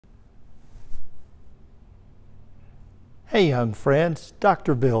Hey young friends,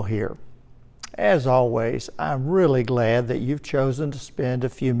 Dr. Bill here. As always, I'm really glad that you've chosen to spend a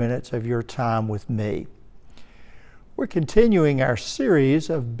few minutes of your time with me. We're continuing our series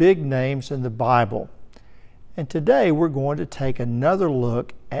of big names in the Bible, and today we're going to take another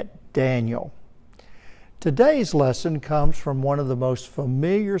look at Daniel. Today's lesson comes from one of the most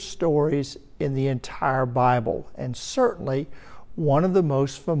familiar stories in the entire Bible, and certainly one of the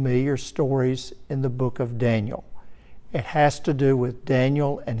most familiar stories in the book of Daniel. It has to do with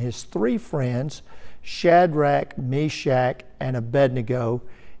Daniel and his three friends, Shadrach, Meshach, and Abednego,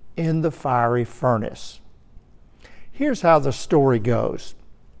 in the fiery furnace. Here's how the story goes.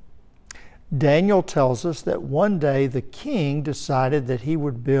 Daniel tells us that one day the king decided that he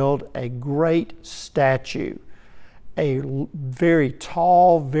would build a great statue, a very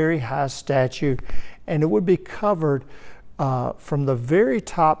tall, very high statue, and it would be covered from the very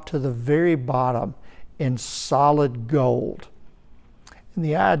top to the very bottom in solid gold. And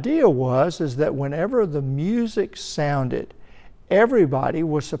the idea is that whenever the music sounded, everybody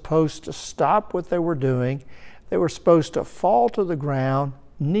was supposed to stop what they were doing. They were supposed to fall to the ground,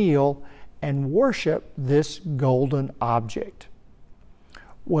 kneel, and worship this golden object.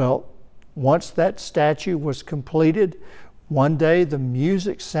 Well, once that statue was completed, one day the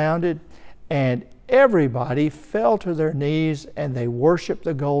music sounded and everybody fell to their knees and they worshiped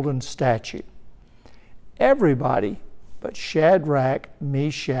the golden statue. Everybody but Shadrach,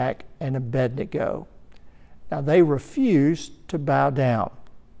 Meshach, and Abednego. Now they refused to bow down.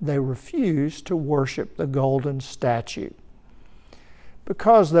 They refused to worship the golden statue.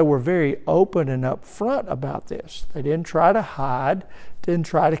 Because they were very open and upfront about this. They didn't try to hide, didn't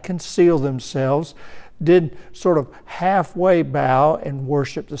try to conceal themselves, didn't sort of halfway bow and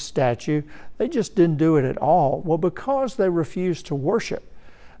worship the statue. They just didn't do it at all. Well, because they refused to worship,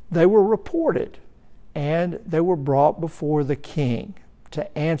 they were reported and they were brought before the king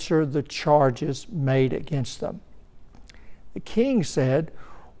to answer the charges made against them. The king said,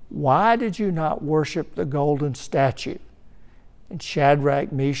 "Why did you not worship the golden statue?" And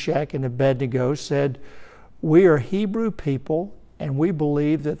Shadrach, Meshach, and Abednego said, "We are Hebrew people, and we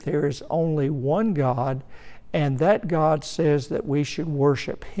believe that there is only one God, and that God says that we should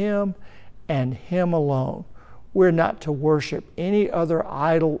worship Him and Him alone. We're not to worship any other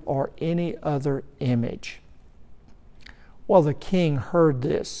idol or any other image." Well, the king heard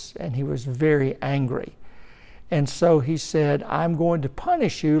this, and he was very angry. And so he said, "I'm going to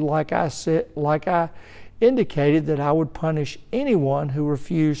punish you like I indicated that I would punish anyone who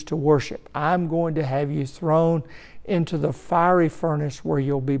refused to worship. I'm going to have you thrown into the fiery furnace where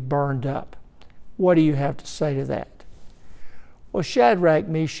you'll be burned up." What do you have to say to that? Well, Shadrach,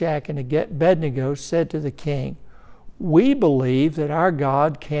 Meshach, and Abednego said to the king, "We believe that our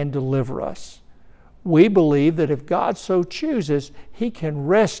God can deliver us. We believe that if God so chooses, He can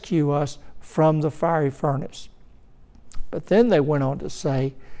rescue us from the fiery furnace." But then they went on to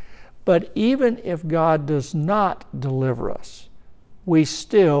say, "But even if God does not deliver us, we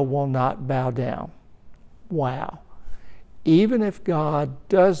still will not bow down." Wow. Even if God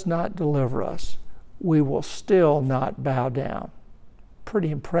does not deliver us, we will still not bow down.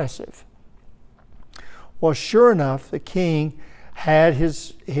 Pretty impressive. Well, sure enough, the king had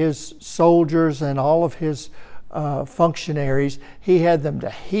his soldiers and all of his functionaries. He had them to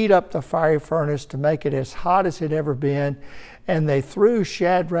heat up the fiery furnace to make it as hot as it ever been, and they threw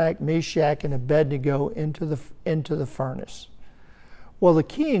Shadrach, Meshach, and Abednego into the furnace. Well, the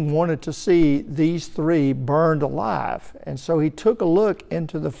king wanted to see these three burned alive, and so he took a look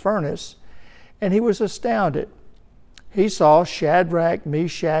into the furnace, and he was astounded. He saw Shadrach,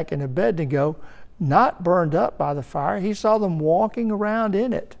 Meshach, and Abednego not burned up by the fire. He saw them walking around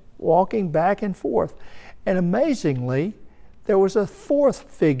in it, walking back and forth. And amazingly, there was a fourth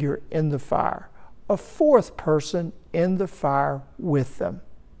figure in the fire, a fourth person in the fire with them.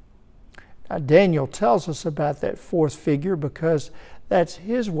 Now, Daniel tells us about that fourth figure because that's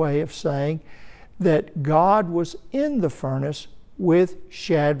his way of saying that God was in the furnace with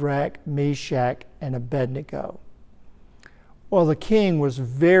Shadrach, Meshach, and Abednego. Well, the king was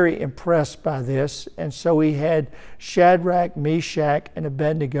very impressed by this, and so he had Shadrach, Meshach, and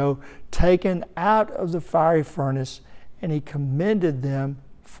Abednego taken out of the fiery furnace, and he commended them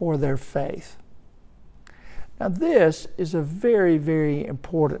for their faith. Now, this is a very, very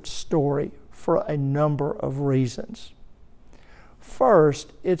important story for a number of reasons.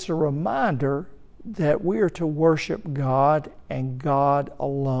 First, it's a reminder that we are to worship God and God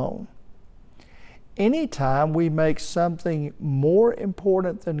alone. Anytime we make something more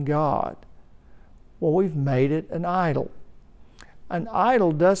important than God, well, we've made it an idol. An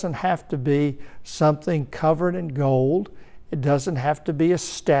idol doesn't have to be something covered in gold. It doesn't have to be a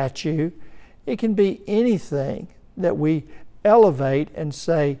statue. It can be anything that we elevate and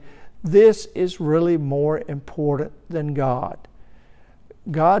say, this is really more important than God.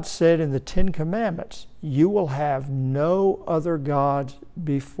 God said in the Ten Commandments, you will have no other gods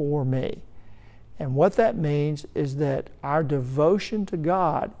before me. And what that means is that our devotion to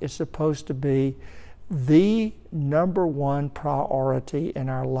God is supposed to be the number one priority in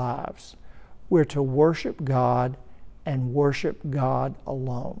our lives. We're to worship God and worship God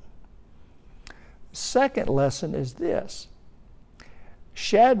alone. The second lesson is this.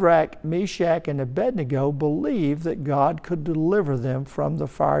 Shadrach, Meshach, and Abednego believed that God could deliver them from the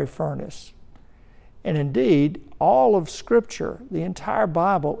fiery furnace. And indeed, all of Scripture, the entire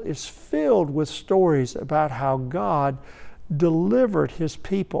Bible, is filled with stories about how God delivered His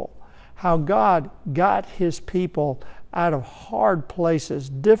people, how God got His people out of hard places,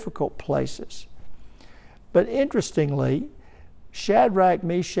 difficult places. But interestingly, Shadrach,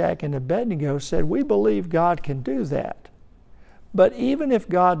 Meshach, and Abednego said, we believe God can do that. But even if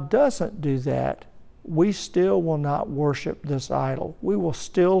God doesn't do that, we still will not worship this idol. We will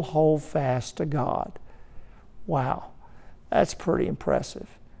still hold fast to God. Wow, that's pretty impressive.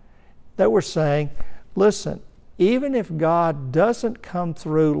 They were saying, listen, even if God doesn't come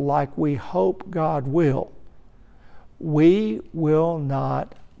through like we hope God will, we will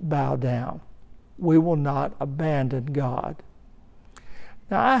not bow down. We will not abandon God.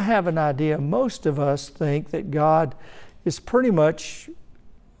 Now, I have an idea. Most of us think that God is pretty much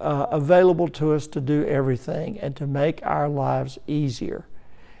available to us to do everything and to make our lives easier.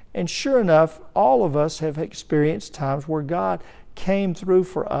 And sure enough, all of us have experienced times where God came through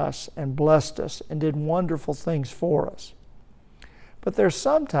for us and blessed us and did wonderful things for us. But there's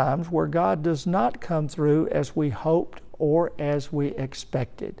some times where God does not come through as we hoped or as we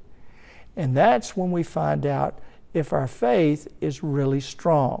expected. And that's when we find out if our faith is really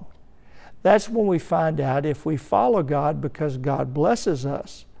strong. That's when we find out if we follow God because God blesses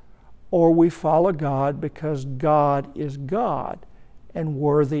us, or we follow God because God is God and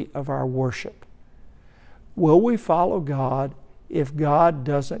worthy of our worship. Will we follow God if God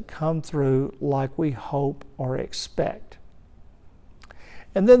doesn't come through like we hope or expect?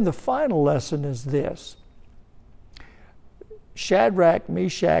 And then the final lesson is this. Shadrach,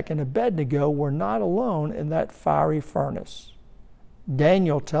 Meshach, and Abednego were not alone in that fiery furnace.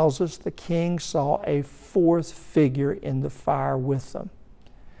 Daniel tells us the king saw a fourth figure in the fire with them.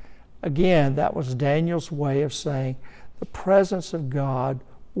 Again, that was Daniel's way of saying the presence of God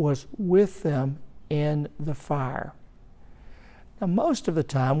was with them in the fire. Now, most of the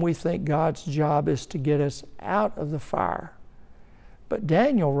time we think God's job is to get us out of the fire. But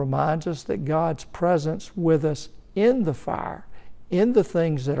Daniel reminds us that God's presence with us in the fire, in the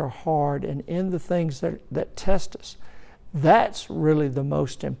things that are hard and in the things that test us, that's really the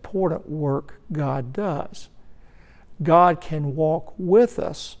most important work God does. God can walk with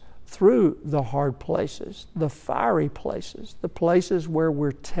us through the hard places, the fiery places, the places where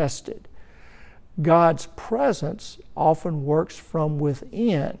we're tested. God's presence often works from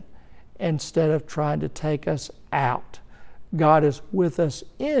within instead of trying to take us out. God is with us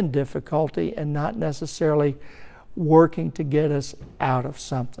in difficulty and not necessarily working to get us out of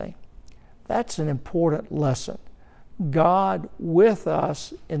something. That's an important lesson. God with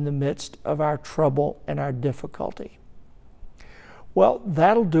us in the midst of our trouble and our difficulty. Well,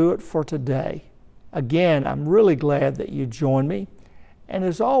 that'll do it for today. Again, I'm really glad that you joined me. And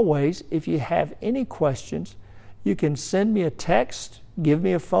as always, if you have any questions, you can send me a text, give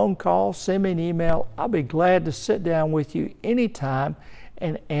me a phone call, send me an email. I'll be glad to sit down with you anytime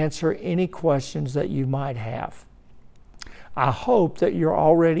and answer any questions that you might have. I hope that you're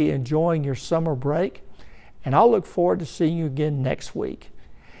already enjoying your summer break, and I'll look forward to seeing you again next week.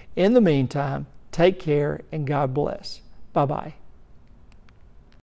 In the meantime, take care and God bless. Bye-bye.